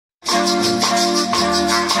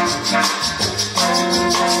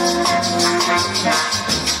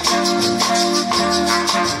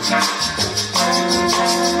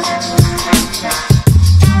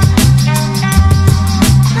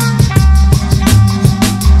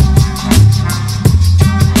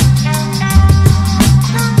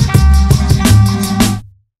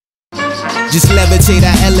Just levitate,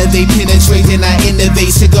 I elevate, penetrate, and I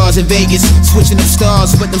innovate. Cigars in Vegas, switching up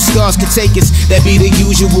stars, but them scars can take us. That be the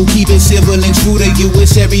usual, keep it civil and true to you.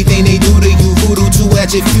 It's everything they do to you. Voodoo too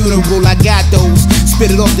at your funeral, I got those.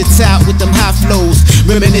 Spit it off the top with them high flows.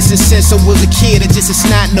 Reminiscing since I was a kid, and just a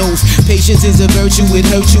snot nose. Patience is a virtue, it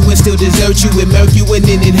hurt you and still desert you. It murk you and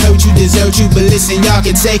then it hurt you, desert you. But listen, y'all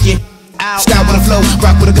can take it. Style with a flow,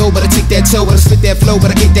 rock with a go, but I take that toe, but I spit that flow,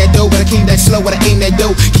 but I get that dough, but I came that slow, but I aim that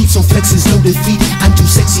dough. Keep some flexes, no defeat. I'm too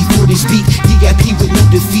sexy for this beat. DIP with no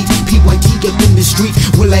defeat. PYT up in the street.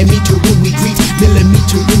 Will I meet her when we greet?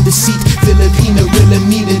 Millimeter in the seat. Filipino, real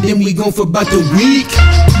meter, then we gon' for about the week.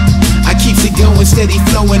 I keeps it going, steady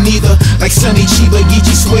flowing either. Like Sonny Chiba, get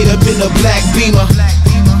you swayed up in a black beamer.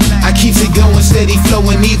 I keeps it going, steady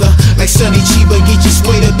flowing either. Like Sonny Chiba, get you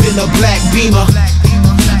swayed up in a black beamer.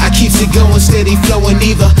 I keeps it going, steady flowing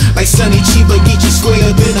either. Like Sonny Chiba, get you swayed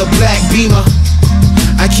up in a black beamer.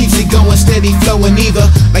 I keeps it going, steady flowing either.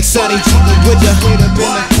 Like Sonny Chiba with the.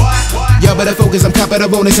 Y'all better focus, I'm copping a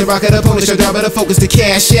bonus and rocking a bonus. Y'all better focus to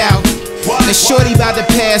cash out. The shorty about to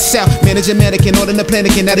pass out. Manager mannequin, ordering the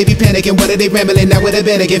planning. Now they be panicking, what are they rambling? Now with a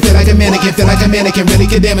mannequin, feel like a mannequin, feel like a mannequin, really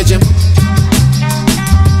can damage him.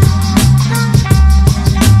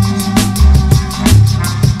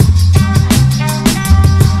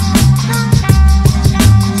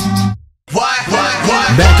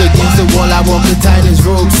 Back against the wall, I walk the tightest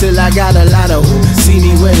rope. Still I got a lot of hope. See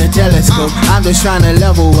me with a telescope. I'm just trying to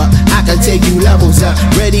level up. I can take you levels up.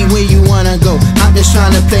 Ready where you wanna go. I'm just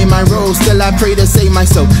trying to play my role. Still I pray to save my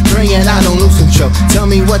soul. Bring it, I don't lose control. Tell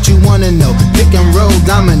me what you wanna know. Pick and roll,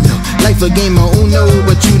 domino. Life a game of Uno,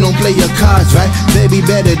 but you don't play your cards right. Baby,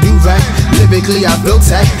 better do right. Lyrically I flow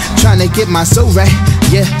tight. Trying to get my soul right.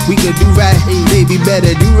 Yeah, we could do right. Baby,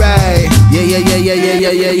 better do right. Yeah, yeah, yeah, yeah, yeah,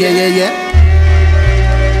 yeah, yeah, yeah, yeah, yeah.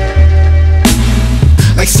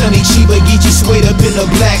 Like Sonny Chiba, get you swayed up in a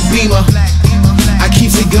black beamer. I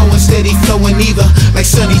keeps it going, steady flowing either. Like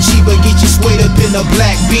Sonny Chiba, get you swayed up in a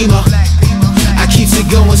black beamer. I keeps it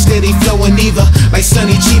going, steady flowing either. Like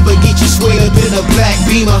Sonny Chiba, get you swayed up in a black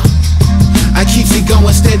beamer. I keeps it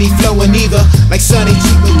going, steady flowing either. Like Sonny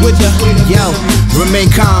Chiba with the. Yo,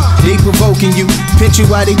 remain calm, they provoking you. Pinch you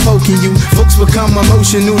while they poking you. Folks become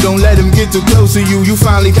emotional, don't let them get too close to you. You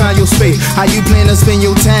finally find your space. How you plan to spend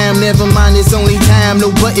your time? Never mind, it's only time.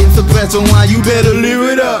 No button for press on why you better live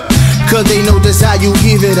it up. Cause they know just how you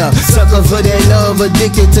give it up. Sucker for that love,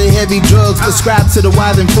 addicted to heavy drugs. Prescribed to the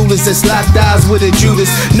wise and foolish that's locked eyes with a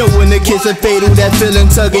Judas. Knowing the kiss are fatal, that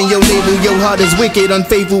feeling tugging your navel. Your heart is wicked,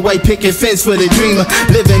 unfaithful, white picket fence for the dreamer.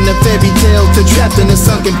 Living a fairy tale, to trapped in a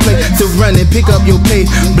sunken place. To run and pick up your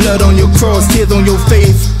pace. Blood on your cross, tears on your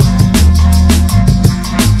face.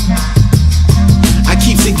 I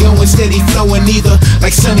keeps it going, steady flowing either.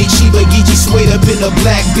 Like Sonny Chiba, get you swayed up in a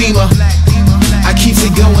black beamer. I keeps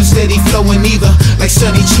it going, steady flowing either. Like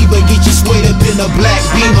Sonny Chiba, get you swayed up in a black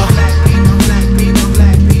beamer.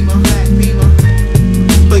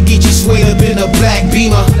 But get you swayed up in a black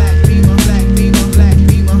beamer.